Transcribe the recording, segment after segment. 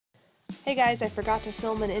Hey guys, I forgot to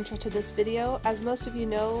film an intro to this video. As most of you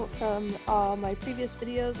know from all my previous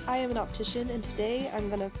videos, I am an optician and today I'm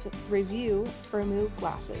going to review Firmoo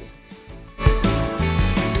glasses.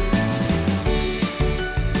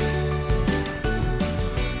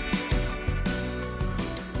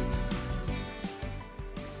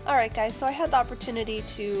 Alright guys, so I had the opportunity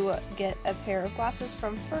to get a pair of glasses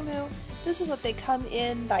from Firmoo. This is what they come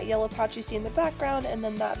in, that yellow pouch you see in the background, and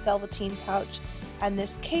then that velveteen pouch and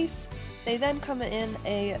this case. They then come in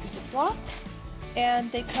a Ziploc,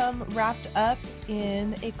 and they come wrapped up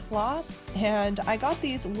in a cloth, and I got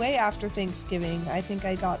these way after Thanksgiving. I think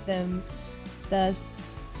I got them the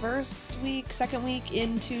second week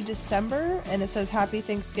into December, and it says Happy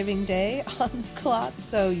Thanksgiving Day on the cloth,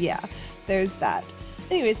 so yeah, there's that.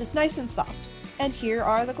 Anyways, it's nice and soft, and here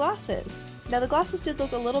are the glasses. Now the glasses did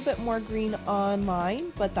look a little bit more green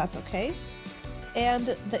online, but that's okay. And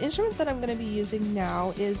the instrument that I'm going to be using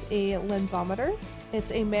now is a lensometer.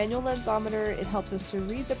 It's a manual lensometer. It helps us to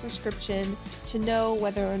read the prescription to know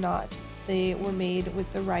whether or not they were made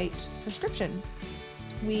with the right prescription.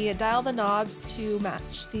 We dial the knobs to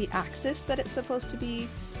match the axis that it's supposed to be,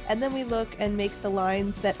 and then we look and make the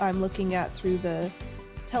lines that I'm looking at through the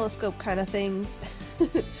telescope kind of things.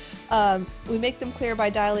 We make them clear by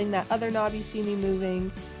dialing that other knob you see me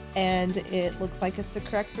moving, and it looks like it's the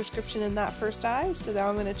correct prescription in that first eye. So now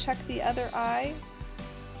I'm going to check the other eye.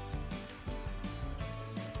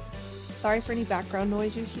 Sorry for any background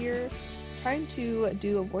noise you hear. I'm trying to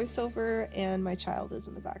do a voiceover and my child is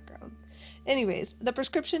in the background. Anyways, the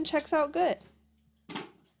prescription checks out good.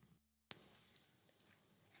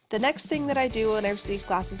 The next thing that I do when I receive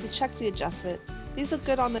glasses is check the adjustment. These look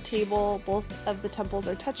good on the table, both of the temples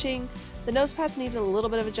are touching. The nose pads needed a little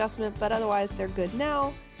bit of adjustment, but otherwise they're good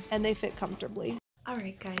now, and they fit comfortably.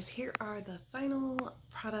 Alright guys, here are the final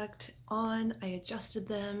product on. I adjusted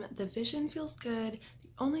them. The vision feels good. The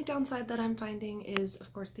only downside that I'm finding is,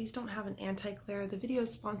 of course, these don't have an anti-glare. The video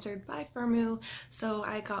is sponsored by Firmoo, so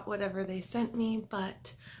I got whatever they sent me,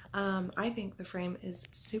 but I think the frame is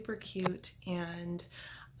super cute, and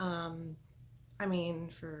I mean,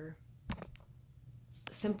 for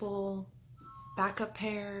simple backup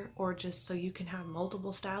pair or just so you can have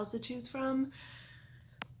multiple styles to choose from,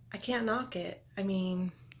 I can't knock it. I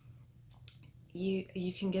mean,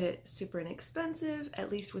 you can get it super inexpensive.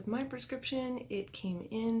 At least with my prescription, it came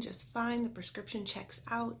in just fine. The prescription checks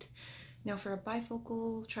out. Now for a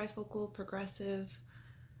bifocal, trifocal, progressive,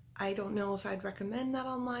 I don't know if I'd recommend that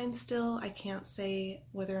online still. I can't say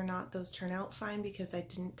whether or not those turn out fine because I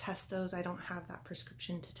didn't test those. I don't have that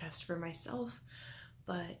prescription to test for myself.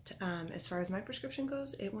 But as far as my prescription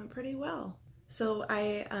goes, it went pretty well. So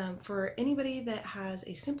for anybody that has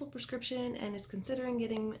a simple prescription and is considering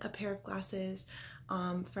getting a pair of glasses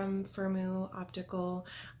from Firmoo Optical,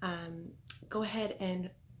 go ahead and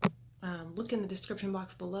look in the description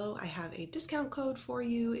box below. I have a discount code for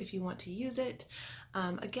you if you want to use it.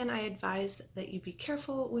 Again, I advise that you be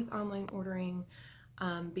careful with online ordering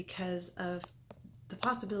because of the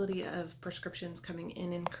possibility of prescriptions coming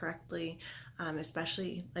in incorrectly,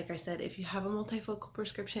 especially, like I said, if you have a multifocal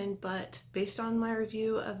prescription. But based on my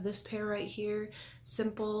review of this pair right here,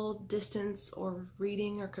 simple distance or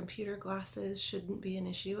reading or computer glasses shouldn't be an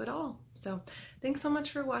issue at all. So thanks so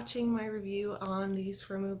much for watching my review on these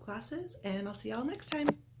Firmoo glasses, and I'll see y'all next time.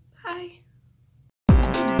 Bye!